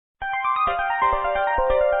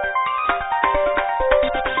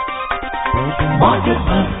Market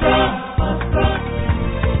Mantra.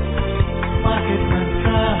 Market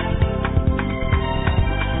Mantra.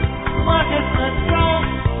 Market Mantra.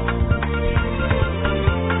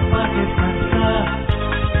 Market Mantra.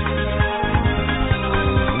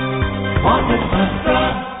 Market Mantra.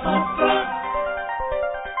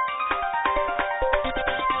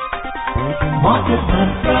 Market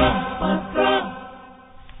Mantra.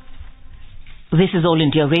 This is All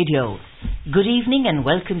India Radio. Good evening and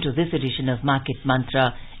welcome to this edition of Market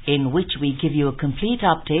Mantra, in which we give you a complete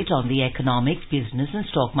update on the economic, business and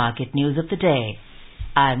stock market news of the day.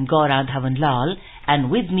 I am Gaura Dhawanlal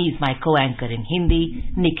and with me is my co-anchor in Hindi,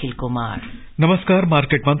 Nikhil Kumar. नमस्कार।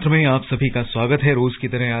 Market मंत्र में आप सभी का स्वागत है। रोज की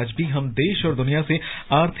तरह आज भी हम देश और दुनिया से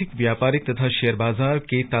आर्थिक, व्यापारिक तथा शेयर बाजार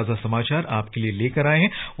के ताजा समाचार आपके लिए लेकर आए हैं।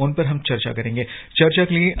 उन पर हम चर्चा करेंगे। चर्चा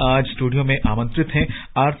के लिए आज स्टूडियो में आमंत्रित हैं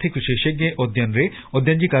आर्थिक विशेषज्ञ उदयन रे।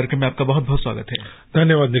 उदयन जी, कार्यक्रम में आपका बहुत बहुत स्वागत है।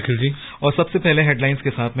 धन्यवाद निखिल जी। और सबसे पहले हेडलाइंस के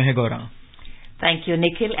साथ में है Gaura. Thank you,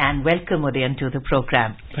 Nikhil, and welcome, Udayan, to the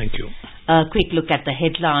program. Thank you. A quick look at the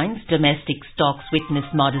headlines. Domestic stocks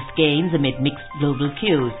witnessed modest gains amid mixed global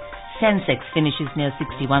cues. Sensex finishes near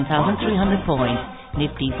 61,300 points.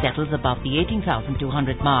 Nifty settles above the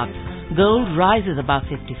 18,200 mark. Gold rises above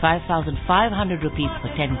 55,500 rupees per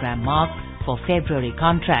 10-gram mark for February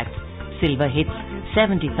contracts. Silver hits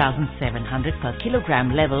 70,700 per kilogram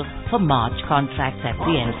level for March contracts at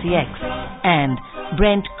the NCX. And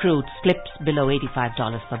Brent crude slips below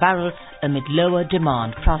 $85 per barrel amid lower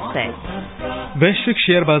demand prospects. वैश्विक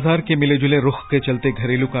share बाजार के मिले जुले रुख के चलते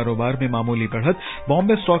घरेलू कारोबार में मामूली बढ़त।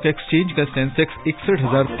 बॉम्बे स्टॉक एक्सचेंज का सेंसेक्स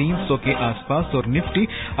 61,300 के आसपास और निफ्टी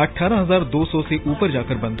 18,200 से ऊपर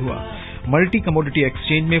जाकर बंद हुआ। मल्टी कमोडिटी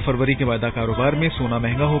एक्सचेंज में फरवरी के वायदा कारोबार में सोना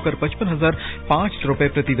महंगा होकर 55,500 रुपए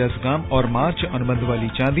प्रति 10 ग्राम और मार्च अनुबंध वाली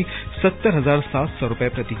चांदी 70,700 रुपए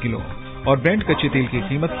प्रति किलो और ब्रेंट कच्चे तेल की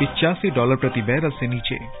कीमत $85 प्रति बैरल से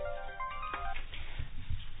नीचे।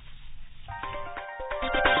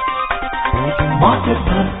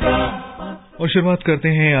 और शुरुआत करते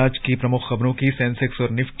हैं आज की प्रमुख खबरों की। सेंसेक्स और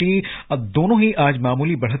निफ्टी दोनों ही आज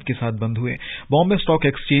मामूली बढ़त के साथ बंद हुए। बॉम्बे स्टॉक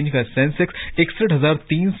एक्सचेंज का सेंसेक्स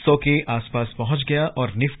 61,300 के आसपास पहुंच गया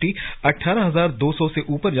और निफ्टी 18,200 से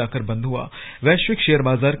ऊपर जाकर बंद हुआ। वैश्विक शेयर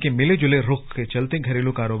बाजार के मिले जुले रुख के चलते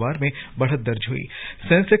घरेलू कारोबार में बढ़त दर्ज हुई।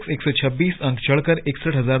 सेंसेक्स 126 अंक चढ़कर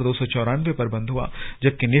 61,294 पर बंद हुआ,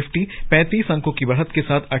 जबकि निफ्टी 35 अंकों की बढ़त के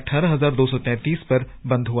साथ 18,233 पर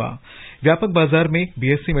बंद हुआ। व्यापक बाजार में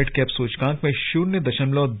बीएसई मिड कैप सूचकांक में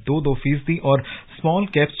 0.22% और स्मॉल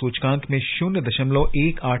कैप सूचकांक में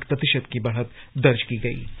 0.18% की बढ़त दर्ज की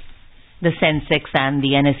गई। The Sensex and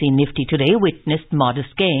the NSE Nifty today witnessed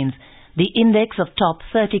modest gains. The index of top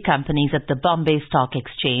 30 companies at the Bombay Stock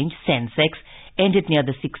Exchange, Sensex, ended near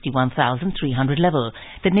the 61,300 level.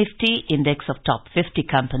 The Nifty index of top 50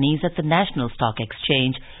 companies at the National Stock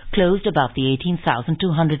Exchange closed above the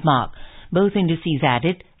 18,200 mark. Both indices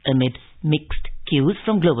added amid mixed cues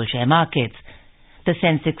from global share markets. The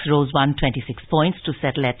Sensex rose 126 points to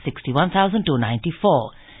settle at 61,294.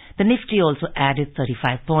 The Nifty also added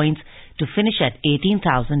 35 points to finish at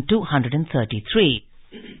 18,233.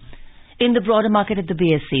 In the broader market at the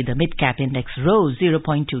BSE, the mid-cap index rose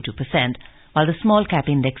 0.22%, while the small-cap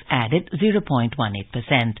index added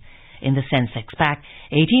 0.18%. In the Sensex pack,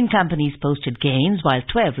 18 companies posted gains while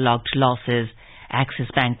 12 logged losses. Axis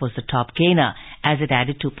Bank was the top gainer as it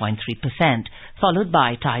added 2.3%, followed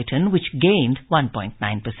by Titan, which gained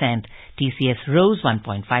 1.9%. TCS rose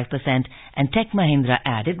 1.5% and Tech Mahindra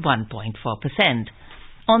added 1.4%.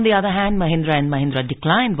 On the other hand, Mahindra and Mahindra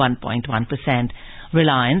declined 1.1%.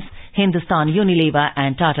 Reliance, Hindustan Unilever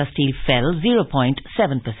and Tata Steel fell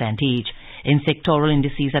 0.7% each. In sectoral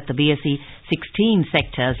indices at the BSE, 16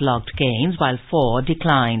 sectors logged gains while 4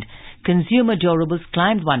 declined. Consumer durables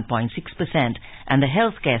climbed 1.6% and the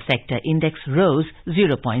healthcare sector index rose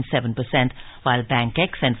 0.7%, while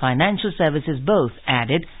BankX and financial services both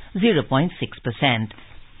added 0.6%.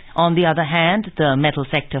 On the other hand, the metal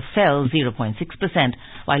sector fell 0.6%,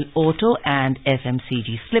 while auto and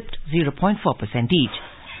FMCG slipped 0.4% each.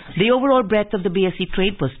 The overall breadth of the BSE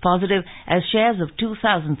trade was positive as shares of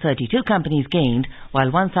 2,032 companies gained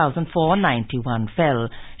while 1,491 fell.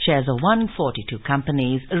 Shares of 142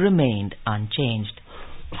 companies remained unchanged.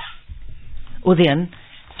 Udayan,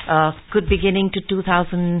 good beginning to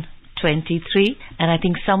 2023, and I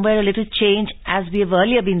think somewhere a little change as we have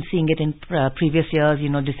earlier been seeing it in previous years. You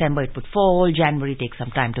know, December it would fall, January takes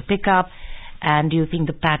some time to pick up. And do you think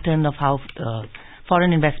the pattern of how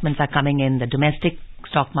foreign investments are coming in, the domestic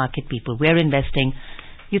stock market people we're investing,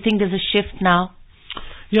 you think there's a shift now?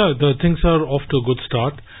 Yeah, the things are off to a good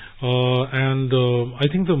start. And I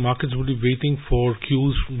think the markets will be waiting for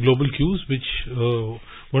global cues, which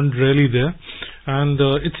weren't really there. And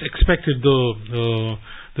it's expected the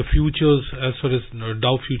futures, as far as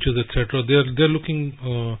Dow futures, etc., they're looking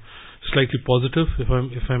slightly positive,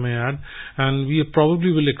 if I may add, and we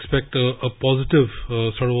probably will expect a positive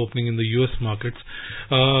sort of opening in the U.S. markets,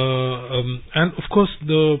 and of course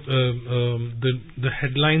the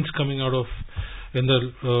headlines coming out of in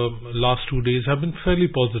the last 2 days have been fairly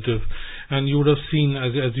positive, and you would have seen,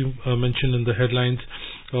 as you mentioned in the headlines,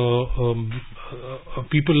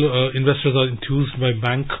 investors are enthused by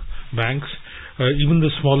banks, even the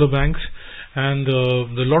smaller banks. And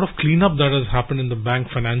the lot of cleanup that has happened in the bank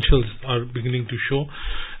financials are beginning to show.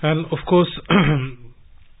 And of course,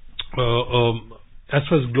 as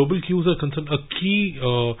far as global cues are concerned, a key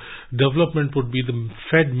development would be the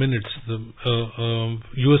Fed minutes, the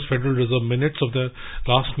U.S. Federal Reserve minutes of the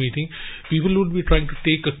last meeting. People would be trying to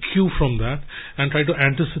take a cue from that and try to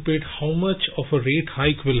anticipate how much of a rate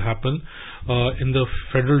hike will happen in the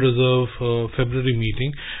Federal Reserve February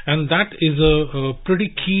meeting, and that is a pretty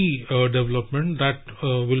key development that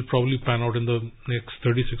will probably pan out in the next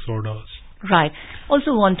 36 odd hours. Right.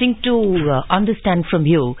 Also wanting to understand from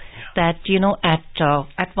you that,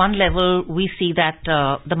 at one level we see that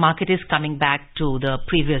the market is coming back to the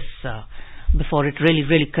previous, before it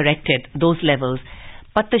really corrected those levels.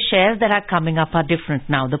 But the shares that are coming up are different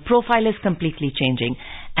now. The profile is completely changing.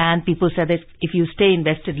 And people say that if you stay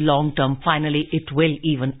invested long term, finally it will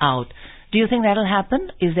even out. Do you think that will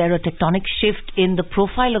happen? Is there a tectonic shift in the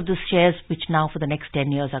profile of the shares which now for the next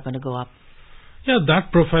 10 years are going to go up? Yeah,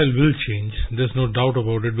 that profile will change. There's no doubt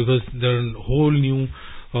about it, because there are a whole new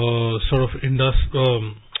sort of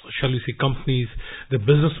shall we say, companies. The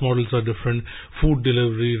business models are different. Food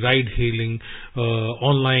delivery, ride hailing,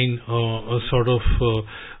 online sort of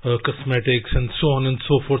cosmetics, and so on and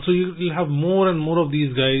so forth. So you'll have more and more of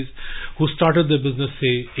these guys who started their business,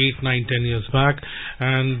 say, 8, 9, 10 years back,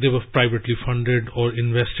 and they were privately funded or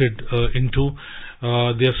invested into.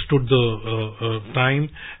 They have stood the time,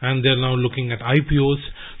 and they're now looking at IPOs.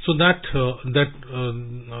 So that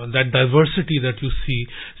diversity that you see,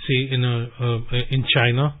 say in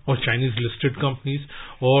China or Chinese listed companies,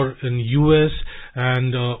 or in US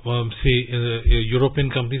and European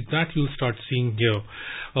companies, that you'll start seeing here.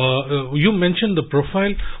 You mentioned the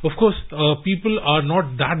profile. Of course, people are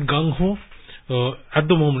not that gung ho. At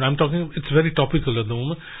the moment, I'm talking, it's very topical at the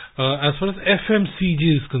moment, as far as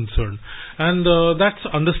FMCG is concerned. And that's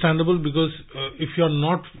understandable, because if you're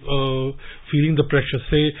not feeling the pressure,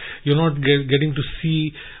 say you're not getting to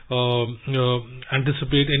see,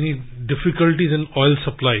 anticipate any difficulties in oil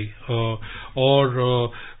supply or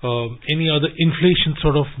any other inflation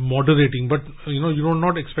sort of moderating, but you're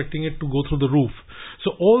not expecting it to go through the roof.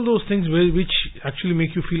 So all those things which actually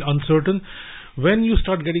make you feel uncertain, when you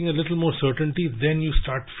start getting a little more certainty, then you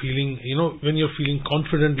start feeling, when you're feeling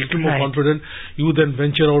confident, little more confident, you then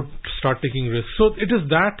venture out, start taking risks. So it is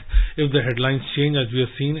that if the headlines change, as we have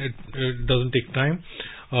seen, it doesn't take time,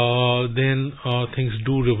 then things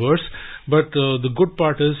do reverse. But the good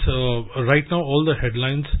part is, right now, all the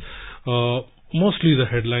headlines, mostly the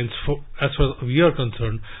headlines, as far as we are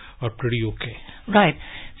concerned, are pretty okay. Right.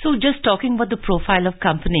 So just talking about the profile of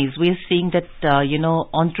companies, we are seeing that,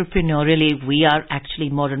 entrepreneurially, we are actually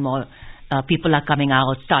more and more, people are coming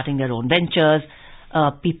out, starting their own ventures.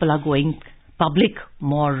 People are going public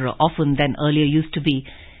more often than earlier used to be.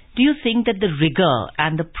 Do you think that the rigor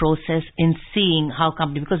and the process in seeing how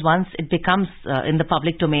company, because once it becomes in the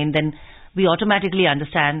public domain, then we automatically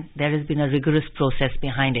understand there has been a rigorous process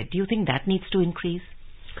behind it. Do you think that needs to increase?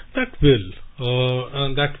 That will.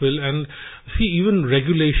 And see, even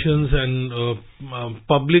regulations and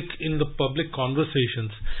in the public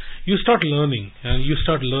conversations, you start learning and you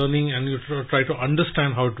try to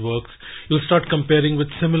understand how it works. You'll start comparing with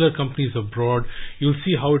similar companies abroad. You'll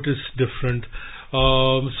see how it is different.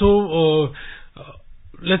 I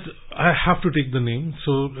have to take the name.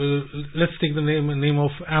 So let's take the name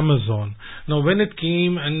of Amazon. Now, when it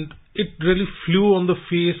came, and it really flew on the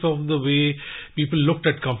face of the way people looked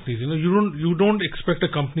at companies. You don't expect a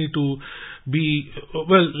company to be,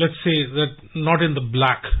 well, let's say that not in the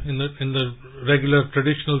black, in the regular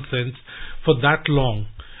traditional sense, for that long.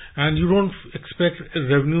 And you don't expect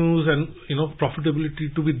revenues and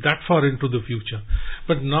profitability to be that far into the future.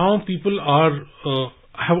 But now people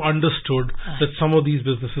have understood that some of these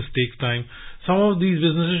businesses take time. some of these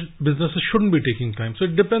businesses shouldn't be taking time. So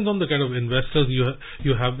it depends on the kind of investors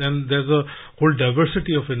you have, and there's a whole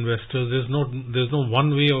diversity of investors. There's no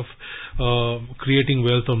one way of creating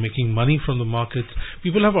wealth or making money from the markets.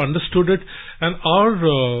 People have understood it, and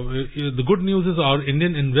the good news is our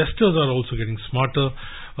Indian investors are also getting smarter.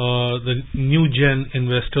 The new gen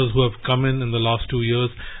investors who have come in the last 2 years,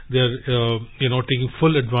 they're taking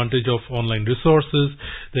full advantage of online resources.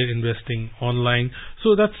 They're investing online,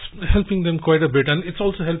 so that's helping them quite a bit, and it's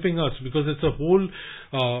also helping us because it's a whole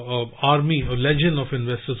army or legion of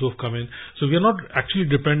investors who have come in. So we are not actually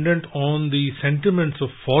dependent on the sentiments of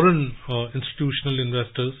foreign institutional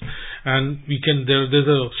investors, and there's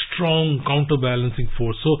a strong counterbalancing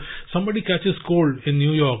force. So somebody catches cold in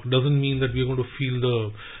New York doesn't mean that we're going to feel the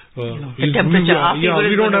temperature.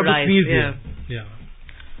 We don't have to sneeze. Yeah.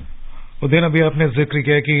 Udayan, अभी आपने जिक्र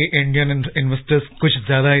किया कि Indian investors कुछ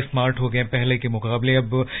ज्यादा smart हो गए पहले के मुकाबले.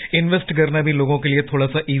 अब इन्वेस्ट करना भी लोगों के लिए थोड़ा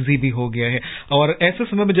सा इजी भी हो गया है, और ऐसे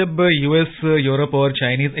समय में जब यूएस, यूरोप और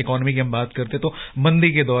चाइनीज इकोनॉमी की हम बात करते तो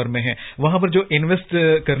मंदी के दौर में है, वहां पर जो इन्वेस्ट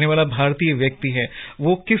करने वाला भारतीय व्यक्ति है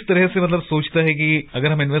वो किस तरह से मतलब सोचता है कि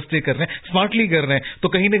अगर हम इन्वेस्ट कर रहे हैं, स्मार्टली कर रहे हैं, तो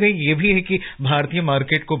कहीं ना कहीं ये भी है कि भारतीय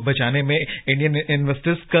मार्केट को बचाने में इंडियन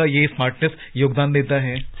इन्वेस्टर्स का ये स्मार्टनेस योगदान देता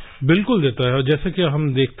है. बिल्कुल देता है, और जैसे कि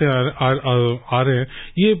हम देखते आ रहे हैं,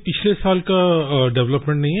 ये पिछले साल का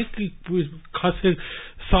डेवलपमेंट नहीं है कि खास से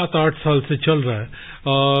 7-8 साल से चल रहा है.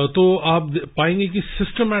 तो आप पाएंगे कि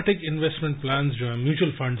सिस्टमैटिक इन्वेस्टमेंट प्लान्स जो है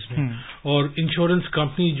म्यूचुअल फंड्स में और इंश्योरेंस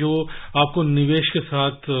कंपनी जो आपको निवेश के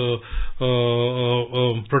साथ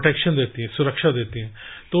प्रोटेक्शन देती है, सुरक्षा देती है,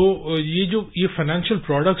 तो ये फाइनेंशियल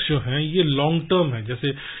प्रोडक्ट्स जो हैं ये लॉन्ग टर्म है. जैसे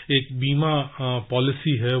एक बीमा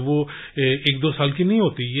पॉलिसी है, वो 1-2 साल की नहीं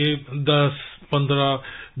होती, ये 10, 15,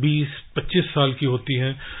 20, 25 साल की होती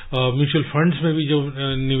हैं. म्यूचुअल फंड्स में भी जो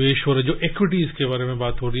निवेश हो रहा है, जो इक्विटीज के बारे में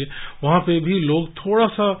बात हो रही है, वहां पे भी लोग थोड़ा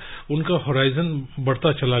सा उनका होराइजन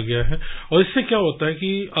बढ़ता चला गया है. और इससे क्या होता है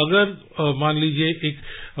कि अगर मान लीजिए एक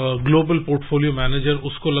ग्लोबल पोर्टफोलियो मैनेजर,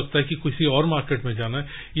 उसको लगता है कि किसी और मार्केट में जाना है,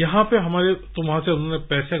 यहाँ पे हमारे तो वहां से उन्होंने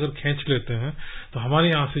पैसे अगर खींच लेते हैं तो हमारे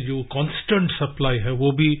यहाँ से जो कांस्टेंट सप्लाई है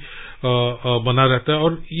वो भी बना रहता है.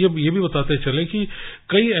 और ये भी बताते चले कि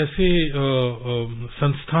कई ऐसे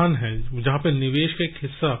संस्थान हैं जहां पे निवेश का एक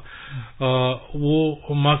हिस्सा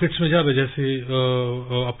वो मार्केट्स में जा रहा है. जैसे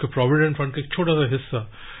आपके प्रोविडेंट फंड का एक छोटा सा हिस्सा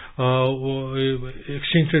वो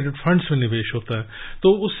एक्सचेंज ट्रेडेड फंड्स में निवेश होता है.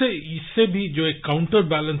 तो इससे भी जो एक काउंटर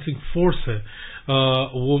बैलेंसिंग फोर्स है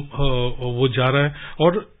वो जा रहा है.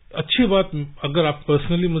 और अच्छी बात, अगर आप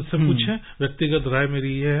पर्सनली मुझसे पूछें, व्यक्तिगत राय मेरी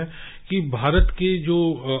ये है कि भारत की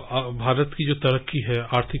जो तरक्की है,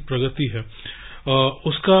 आर्थिक प्रगति है,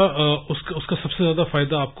 उसका सबसे ज्यादा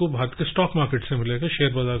फायदा आपको भारत के स्टॉक मार्केट से मिलेगा,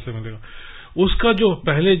 शेयर बाजार से मिलेगा. उसका जो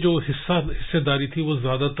पहले जो हिस्सेदारी थी वो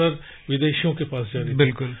ज्यादातर विदेशियों के पास जा रही थी.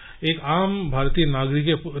 बिल्कुल. एक आम भारतीय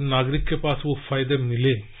नागरिक के पास वो फायदे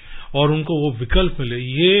मिले और उनको वो विकल्प मिले,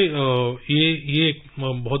 ये एक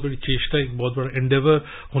बहुत बड़ी चेष्टा, एक बहुत बड़ा एंडेवर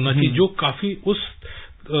होना चाहिए, जो काफी उस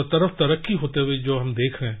तरफ तरक्की होते हुए जो हम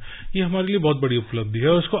देख रहे हैं, ये हमारे लिए बहुत बड़ी उपलब्धि है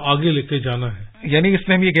और उसको आगे लेके जाना है. यानी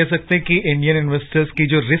इसमें हम ये कह सकते हैं कि इंडियन इन्वेस्टर्स की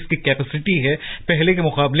जो रिस्क कैपेसिटी है पहले के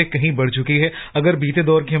मुकाबले कहीं बढ़ चुकी है. अगर बीते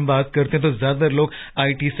दौर की हम बात करते हैं तो ज्यादातर लोग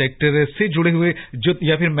आईटी सेक्टर से जुड़े हुए जो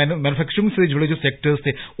या फिर मैन्युफैक्चरिंग से जुड़े जो सेक्टर्स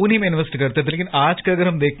थे उन्हीं में इन्वेस्ट करते थे. लेकिन आज का अगर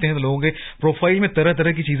हम देखते हैं तो लोगों के प्रोफाइल में तरह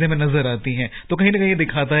तरह की चीजें में नजर आती हैं, तो कहीं ना कहीं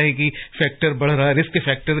दिखाता है कि फैक्टर बढ़ रहा है, रिस्क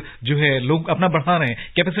फैक्टर जो है लोग अपना बढ़ा रहे हैं,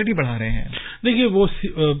 कैपेसिटी बढ़ा रहे हैं. देखिए, वो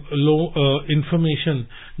इंफॉर्मेशन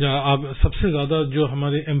आप सबसे ज्यादा जो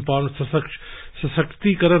हमारे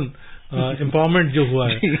सशक्तिकरण एम्पावरमेंट जो हुआ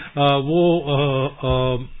है वो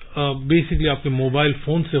बेसिकली आपके मोबाइल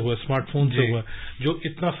फोन से हुआ, स्मार्टफोन से हुआ, जो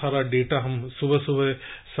इतना सारा डेटा हम सुबह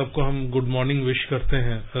सबको हम गुड मॉर्निंग विश करते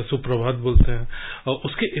हैं, सुप्रभात बोलते हैं,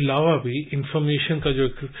 उसके अलावा भी इंफॉर्मेशन का जो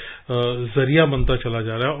एक जरिया बनता चला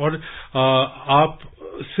जा रहा है. और आप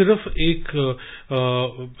सिर्फ एक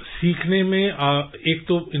सीखने में एक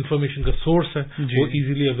तो इंफॉर्मेशन का सोर्स है, वो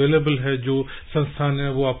इजीली अवेलेबल है, जो संस्थान है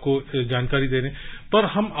वो आपको जानकारी दे रहे हैं, पर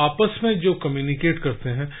हम आपस में जो कम्युनिकेट करते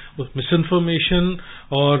हैं उस मिस इन्फॉर्मेशन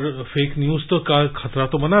और फेक न्यूज तो का खतरा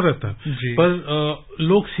तो बना रहता है, पर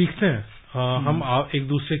लोग सीखते हैं. हम एक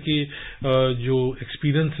दूसरे की जो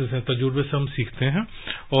एक्सपीरियंसेस हैं, तजुर्बे से हम सीखते हैं,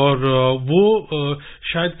 और वो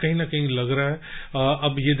शायद कहीं ना कहीं लग रहा है.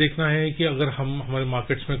 अब ये देखना है कि अगर हमारे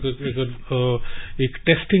मार्केट्स में अगर एक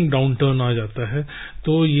टेस्टिंग डाउनटर्न आ जाता है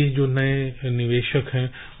तो ये जो नए निवेशक हैं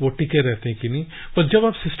वो टिके रहते हैं कि नहीं. पर जब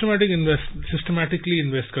आप सिस्टमैटिकली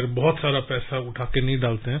इन्वेस्ट करें, बहुत सारा पैसा उठा के नहीं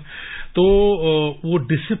डालते हैं, तो वो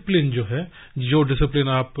डिसिप्लिन जो है, जो डिसिप्लिन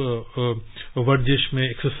आप वर्जिश में,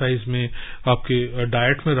 एक्सरसाइज में आपके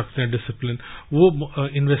डाइट में रखते हैं डिसिप्लिन, वो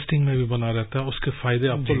इन्वेस्टिंग में भी बना रहता है, उसके फायदे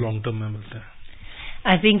आपको लॉन्ग टर्म में मिलते हैं.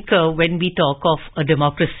 I think when we talk of a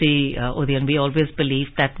democracy, Udayan, we always believe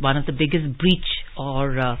that one of the biggest breach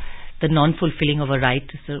or the non-fulfilling of a right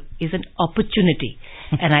is an opportunity.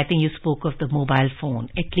 And I think you spoke of the mobile phone.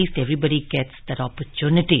 At least everybody gets that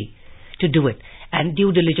opportunity to do it. And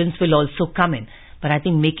due diligence will also come in. But I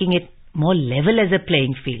think making it more level as a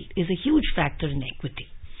playing field is a huge factor in equity.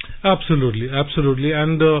 Absolutely, absolutely.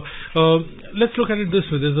 And let's look at it this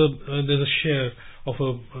way. There's a share of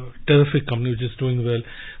a terrific company which is doing well.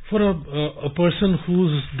 For a person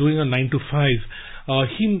who's doing a 9 to 5,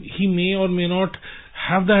 he may or may not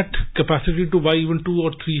have that capacity to buy even 2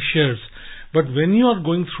 or 3 shares. But when you are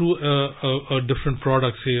going through a different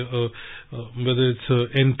product, say whether it's a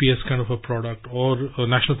NPS kind of a product or a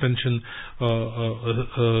national pension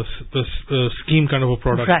scheme kind of a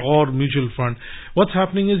product, right, or mutual fund, what's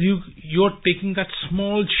happening is you're taking that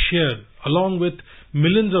small share along with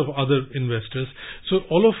millions of other investors. So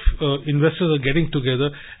all of investors are getting together,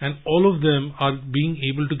 and all of them are being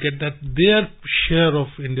able to get their share of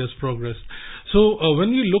India's progress. So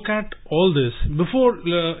when we look at all this, before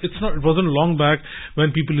it wasn't long back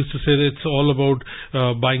when people used to say that it's all about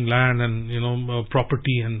buying land and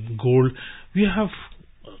property and gold. We have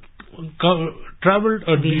traveled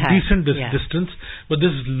a decent distance, but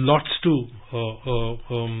there's lots to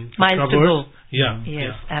miles to go. Yeah.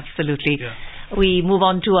 Yes, absolutely. Yeah. We move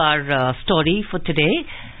on to our story for today.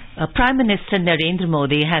 Prime Minister Narendra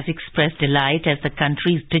Modi has expressed delight as the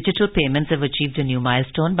country's digital payments have achieved a new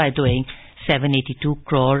milestone by doing 782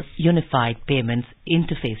 crore unified payments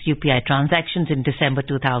interface UPI transactions in December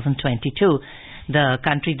 2022. The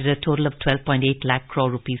country did a total of 12.8 lakh crore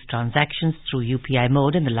rupees transactions through UPI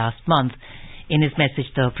mode in the last month. In his message,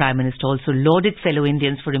 the Prime Minister also lauded fellow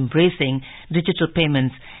Indians for embracing digital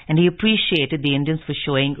payments, and he appreciated the Indians for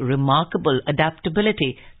showing remarkable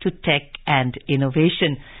adaptability to tech and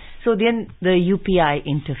innovation. So then the UPI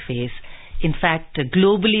interface, in fact,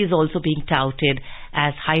 globally is also being touted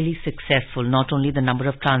as highly successful. Not only the number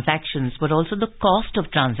of transactions, but also the cost of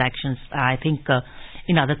transactions. I think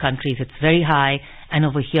in other countries it's very high, and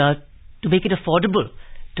over here to make it affordable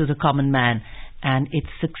to the common man, and it's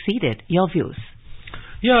succeeded. Your views?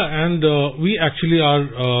 Yeah, and we actually are,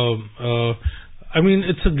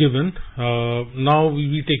 it's a given. Now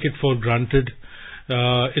we take it for granted.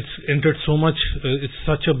 It's entered so much, it's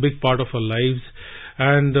such a big part of our lives.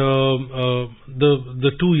 And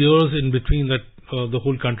the 2 years in between that the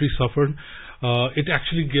whole country suffered, it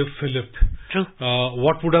actually gave fillip. True.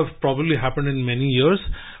 What would have probably happened in many years,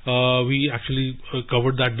 we actually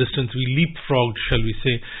covered that distance. We leapfrogged, shall we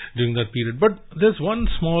say, during that period. But there's one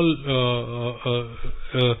small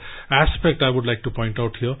aspect I would like to point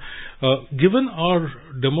out here. Given our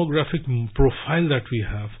demographic profile that we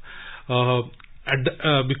have,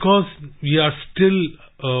 because we are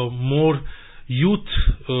still more youth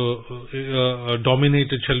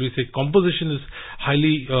dominated, shall we say, composition is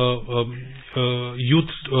highly youth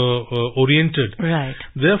oriented. Right.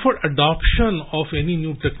 Therefore, adoption of any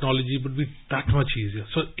new technology would be that much easier.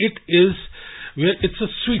 So it's a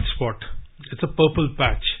sweet spot. It's a purple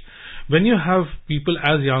patch. When you have people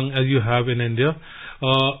as young as you have in India,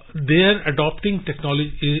 they are adopting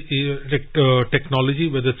technology,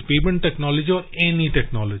 whether it's payment technology or any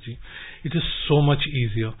technology. It is so much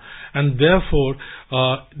easier, and therefore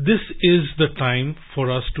this is the time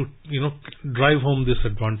for us to drive home this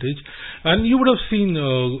advantage. And you would have seen,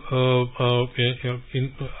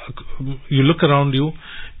 you look around you,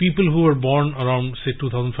 people who were born around say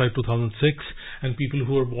 2005, 2006, and people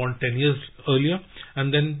who were born 10 years earlier,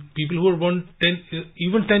 and then people who were born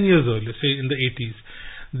even 10 years earlier, say in the 80s.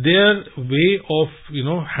 Their way of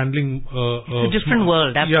handling it's a different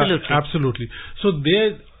world. Absolutely. Yeah, absolutely. So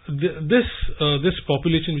this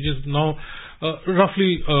population, which is now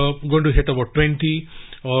roughly going to hit about 20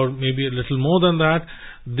 or maybe a little more than that,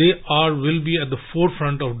 they will be at the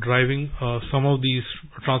forefront of driving some of these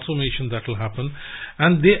transformations that will happen,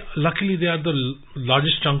 and luckily they are the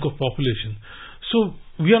largest chunk of population. So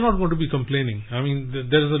we are not going to be complaining. I mean,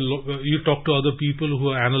 you talk to other people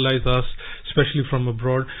who analyze us, especially from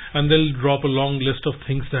abroad, and they'll drop a long list of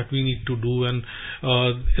things that we need to do, and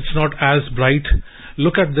it's not as bright.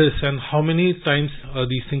 Look at this, and how many times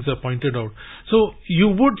these things are pointed out. So you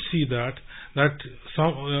would see that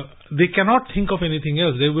they cannot think of anything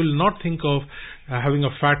else. They will not think of having a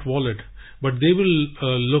fat wallet, but they will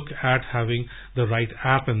look at having the right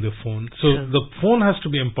app in their phone. So the phone has to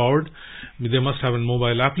be empowered. They must have a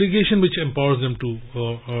mobile application which empowers them to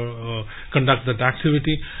conduct that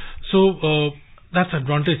activity. So That's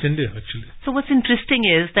advantage India, actually. So what's interesting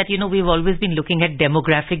is that, we've always been looking at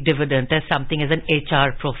demographic dividend as something as an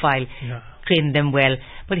HR profile. Yeah. Train them well.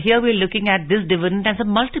 But here we're looking at this dividend as a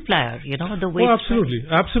multiplier, the way. Oh, absolutely.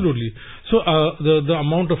 So the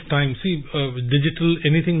amount of time, any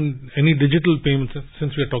digital payments,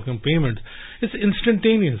 since we are talking payments, it's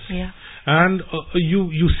instantaneous. Yeah. And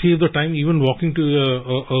you save the time even walking to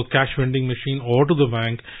a cash vending machine or to the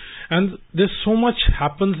bank. And there's so much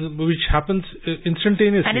which happens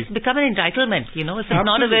instantaneously. And it's become an entitlement, If it's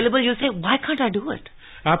not available, you say, why can't I do it?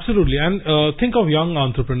 Absolutely. And think of young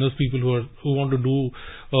entrepreneurs, people who want to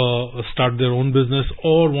start their own business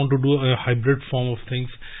or want to do a hybrid form of things.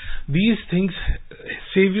 These things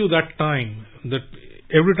save you that time, that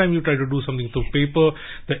every time you try to do something through paper,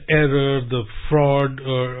 the error, the fraud,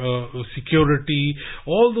 security,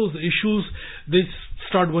 all those issues, they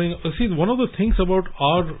start going. See, one of the things about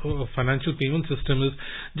our financial payment system is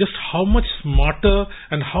just how much smarter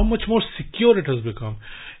and how much more secure it has become.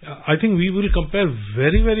 I think we will compare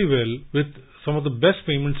very, very well with some of the best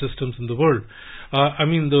payment systems in the world.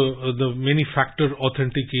 The many factor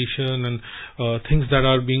authentication and things that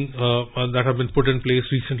are that have been put in place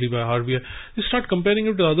recently by RBI. You start comparing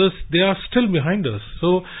it to others; they are still behind us.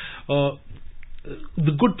 So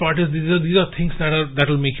the good part is these are things that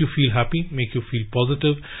will make you feel happy, make you feel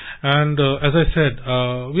positive, and as I said,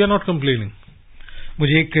 we are not complaining.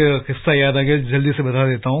 मुझे एक किस्सा याद आ गया, जल्दी से बता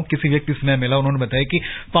देता हूँ. किसी व्यक्ति से मैं मिला, उन्होंने बताया कि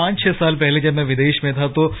 5-6 साल पहले जब मैं विदेश में था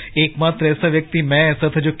तो एकमात्र ऐसा व्यक्ति मैं ऐसा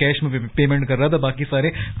था जो कैश में पेमेंट कर रहा था, बाकी सारे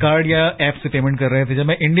कार्ड या ऐप से पेमेंट कर रहे थे. जब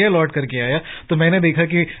मैं इंडिया लौट करके आया तो मैंने देखा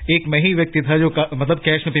कि एक मैं ही व्यक्ति था जो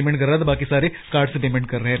कैश में पेमेंट कर रहा था, बाकी सारे कार्ड से पेमेंट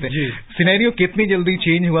कर रहे थे. सिनेरियो कितनी जल्दी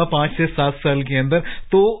चेंज हुआ 5 से 7 साल के अंदर.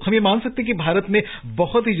 तो हम ये मान सकते कि भारत ने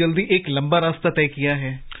बहुत ही जल्दी एक लंबा रास्ता तय किया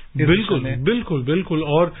है. बिल्कुल.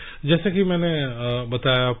 और जैसा कि मैंने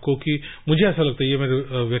बताया आपको कि मुझे ऐसा लगता है, ये मेरी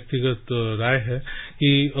व्यक्तिगत राय है,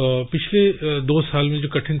 कि पिछले 2 साल में जो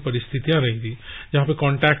कठिन परिस्थितियां रही थी, जहां पे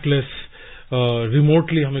कॉन्टैक्टलेस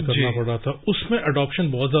रिमोटली हमें करना पड़ रहा था, उसमें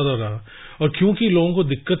अडॉप्शन बहुत ज्यादा रहा. और क्योंकि लोगों को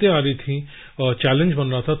दिक्कतें आ रही थी, चैलेंज बन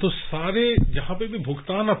रहा था, तो सारे जहां पे भी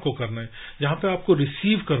भुगतान आपको करना है, जहां पे आपको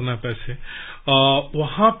रिसीव करना है पैसे,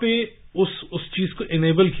 वहां पे उस चीज को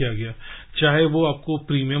इनेबल किया गया. चाहे वो आपको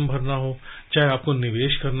प्रीमियम भरना हो, चाहे आपको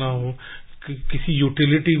निवेश करना हो, किसी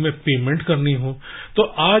यूटिलिटी में पेमेंट करनी हो. तो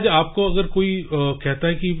आज आपको अगर कोई कहता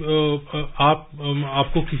है कि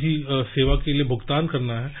आपको किसी सेवा के लिए भुगतान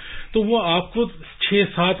करना है, तो वो आपको 6,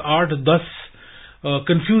 7, 8, 10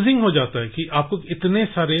 कंफ्यूजिंग हो जाता है कि आपको इतने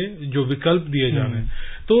सारे जो विकल्प दिए जा रहे हैं.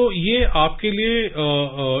 तो ये आपके लिए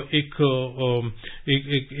एक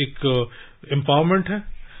एम्पावरमेंट है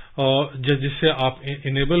जिससे आप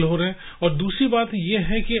इनेबल हो रहे हैं. और दूसरी बात ये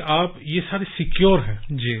है कि आप ये सारे सिक्योर हैं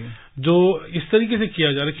जी, जो इस तरीके से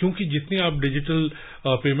किया जा रहा है, क्योंकि जितनी आप डिजिटल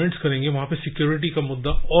पेमेंट्स करेंगे वहां पे सिक्योरिटी का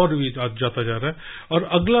मुद्दा और भी जाता जा रहा है. और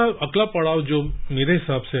अगला पड़ाव जो मेरे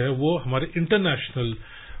हिसाब से है वो हमारे इंटरनेशनल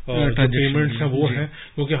पेमेंट्स हैं वो हैं,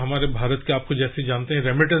 क्योंकि हमारे भारत के, आपको जैसे जानते हैं,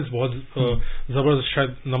 रेमिटेंस बहुत जबरदस्त,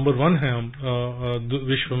 शायद नंबर 1 है हम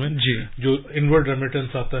विश्व में जी, जो इनवर्ड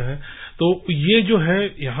रेमिटेंस आता है. तो ये जो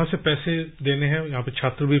है, यहाँ से पैसे देने हैं, यहाँ पे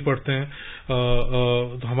छात्र भी पढ़ते हैं,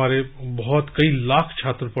 हमारे बहुत कई लाख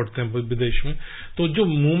छात्र पढ़ते हैं विदेश में. तो जो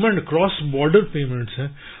मूवमेंट, क्रॉस बॉर्डर पेमेंट्स हैं,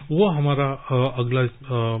 वो हमारा अगला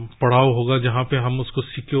पड़ाव होगा, जहां पे हम उसको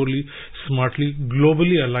सिक्योरली, स्मार्टली,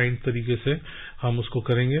 ग्लोबली अलाइंड तरीके से हम उसको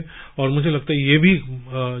करेंगे. और मुझे लगता है ये भी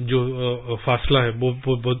जो फासला है वो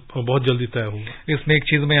बहुत जल्दी तय होगा. इसमें एक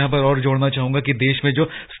चीज मैं यहाँ पर और जोड़ना चाहूंगा कि देश में जो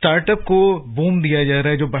स्टार्टअप को बूम दिया जा रहा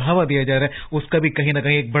है, जो बढ़ावा दिया जा रहा है, उसका भी कहीं ना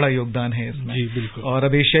कहीं एक बड़ा योगदान है इसमें. जी बिल्कुल. और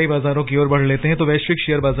अब एशियाई बाजारों की ओर बढ़ लेते हैं. तो वैश्विक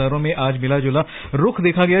शेयर बाजारों में आज मिला जुला रुख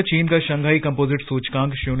देखा गया. चीन का शंघाई कंपोजिट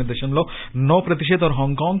सूचकांक 0.9% और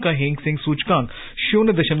हांगकांग का हेंग सेंग सूचकांक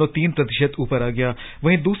 0.3% ऊपर आ गया.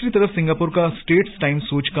 वहीं दूसरी तरफ सिंगापुर का स्ट्रेट्स टाइम्स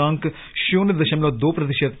सूचकांक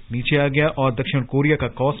 0.2% नीचे आ गया और दक्षिण कोरिया का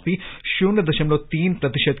कॉस्पी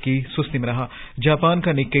 0.3% की सुस्ती में रहा. जापान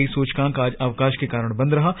का निक्केई सूचकांक आज अवकाश के कारण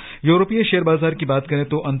बंद रहा. यूरोपीय शेयर बाजार की बात करें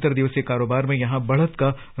तो अंतर्दिवसीय कारोबार में यहां बढ़त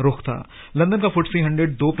का रुख था. लंदन का FTSE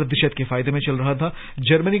 100 2% के फायदे में चल रहा था.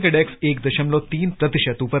 जर्मनी का डेक्स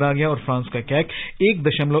 1.3% ऊपर आ गया और फ्रांस का कैक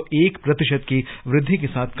 1.1% की वृद्धि के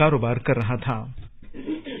साथ कारोबार कर रहा था.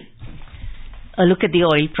 A look at the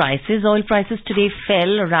oil prices. Oil prices today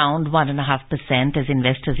fell around 1.5% as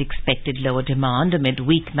investors expected lower demand amid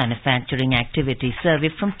weak manufacturing activity.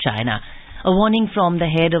 Survey from China. A warning from the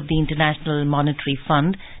head of the International Monetary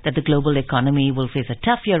Fund that the global economy will face a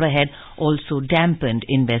tough year ahead also dampened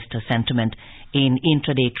investor sentiment. In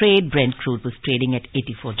intraday trade, Brent crude was trading at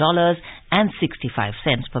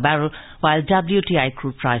 $84.65 per barrel, while WTI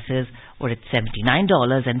crude prices were at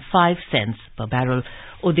 $79.05 per barrel.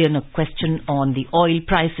 Udayan, a question on the oil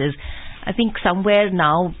prices. I think somewhere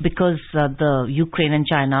now, because the Ukraine and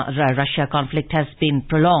Russia conflict has been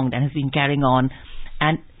prolonged and has been carrying on,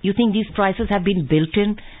 and you think these prices have been built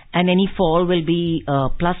in and any fall will be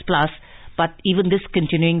plus, but even this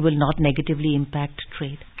continuing will not negatively impact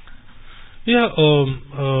trade? Yeah,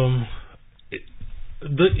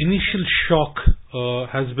 the initial shock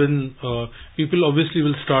has been, people obviously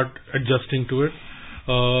will start adjusting to it.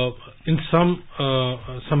 In some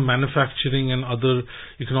manufacturing and other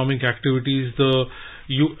economic activities, the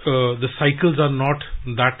cycles are not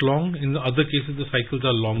that long. In the other cases, the cycles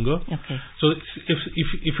are longer. Okay. So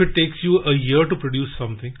if it takes you a year to produce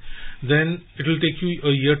something, then it will take you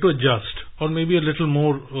a year to adjust, or maybe a little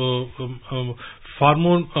more, far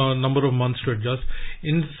more number of months to adjust.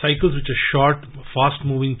 In cycles which are short,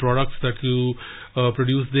 fast-moving products that you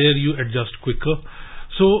produce, there you adjust quicker.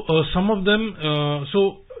 So some of them,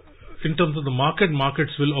 in terms of the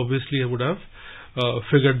markets will obviously would have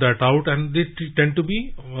figured that out, and they tend to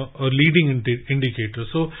be a leading indicator.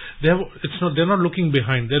 So they're not looking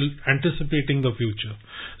behind; they're anticipating the future.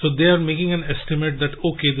 So they are making an estimate that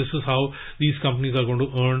this is how these companies are going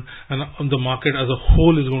to earn, and the market as a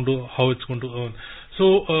whole is how it's going to earn.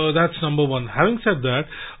 So that's number one. Having said that,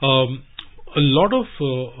 a lot of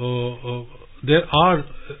there are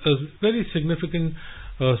a very significant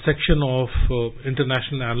section of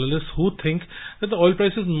international analysts who think that the oil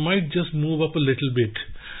prices might just move up a little bit,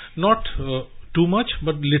 not too much,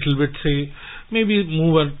 but little bit. Say maybe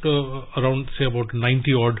move at around say about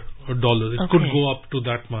 $90 odd. It could go up to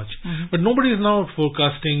that much, but nobody is now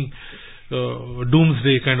forecasting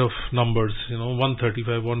doomsday kind of numbers.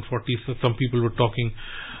 135, 140. So some people were talking.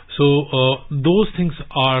 So those things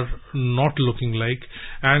are not looking like,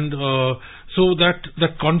 and so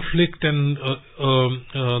that conflict and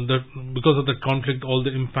because of that conflict, all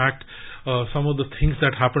the impact, some of the things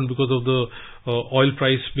that happened because of the oil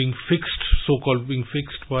price being fixed, so-called being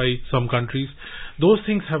fixed by some countries, those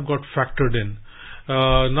things have got factored in.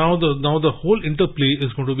 Now the whole interplay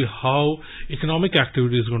is going to be how economic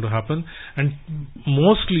activity is going to happen, and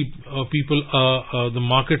mostly people, the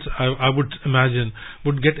markets, I would imagine,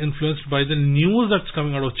 would get influenced by the news that's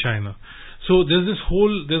coming out of China. So there's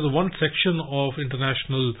one section of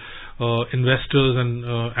international investors and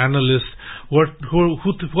analysts who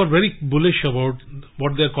are very bullish about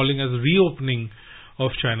what they're calling as reopening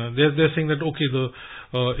of China. They're saying that the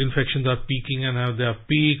infections are peaking and they have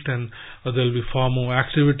peaked, and there will be far more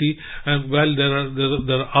activity. And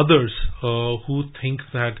there are others who think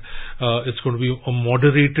that it's going to be a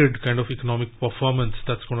moderated kind of economic performance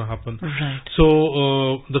that's going to happen. Right.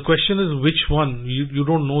 So the question is which one. You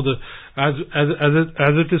don't know as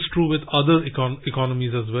it is true with other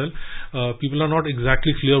economies as well. People are not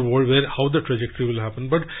exactly clear how the trajectory will happen,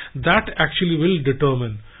 but that actually will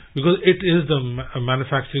determine. Because it is the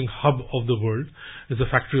manufacturing hub of the world, it's a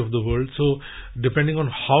factory of the world. So depending on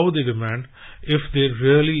how they demand, if they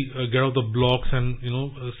really get off the blocks and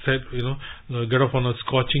get off on a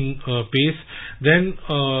scorching pace, then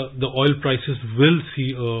the oil prices will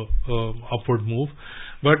see a upward move.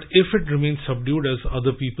 But if it remains subdued as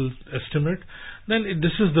other people estimate, then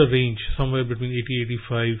this is the range, somewhere between 80,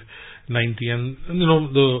 85, 90, and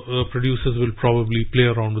the producers will probably play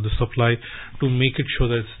around with the supply to make it sure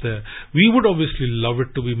that it's there. We would obviously love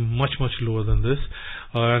it to be much, much lower than this,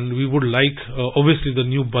 and we would like, obviously the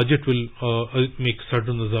new budget will make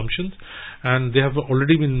certain assumptions, and they have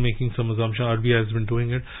already been making some assumptions. RBI has been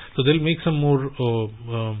doing it, so they'll make some more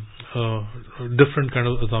different kind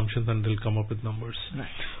of assumptions, and they'll come up with numbers.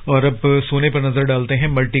 और अब सोने पर नजर डालते हैं।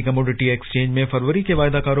 Multi commodity exchange में फरवरी के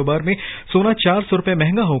वायदा कारोबार में सोना 400 रुपए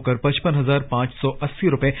महंगा होकर 55,580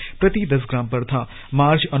 रुपए प्रति 10 ग्राम पर था।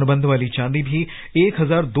 मार्च अनुबंध वाली चांदी भी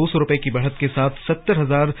 1,200 रुपए की बढ़त के साथ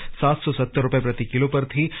 70,770 रुपए प्रति किलो पर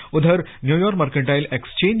थी। उधर न्यूयॉर्क मर्केंटाइल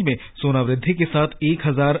एक्सचेंज में सोना वृद्धि के साथ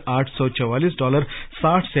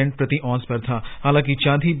 $1,844.60 प्रति औंस पर था। हालांकि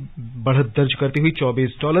चांदी बढ़त दर्ज करती हुई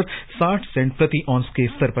 $24.60 प्रति औंस के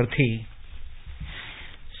स्तर पर थी।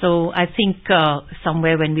 So I think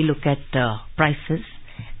somewhere when we look at prices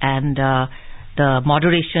and the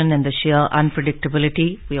moderation and the sheer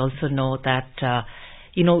unpredictability, we also know that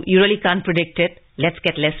you really can't predict it. Let's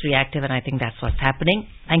get less reactive, and I think that's what's happening.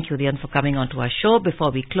 Thank you, Udayan, for coming on to our show. Before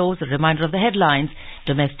we close, a reminder of the headlines.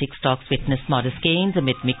 Domestic stocks witnessed modest gains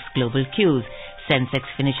amid mixed global cues. Sensex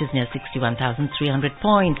finishes near 61,300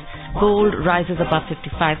 points. Gold rises above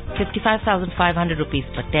 55,500 rupees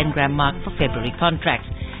per 10-gram mark for February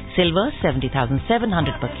contracts. Silver 70,700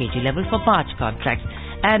 per kg level for March contracts.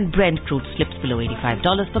 And Brent crude slips below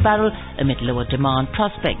 $85 per barrel amid lower demand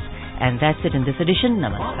prospects. And that's it in this edition.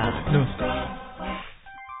 Namaskar.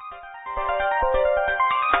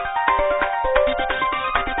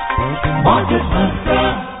 Market Mantra.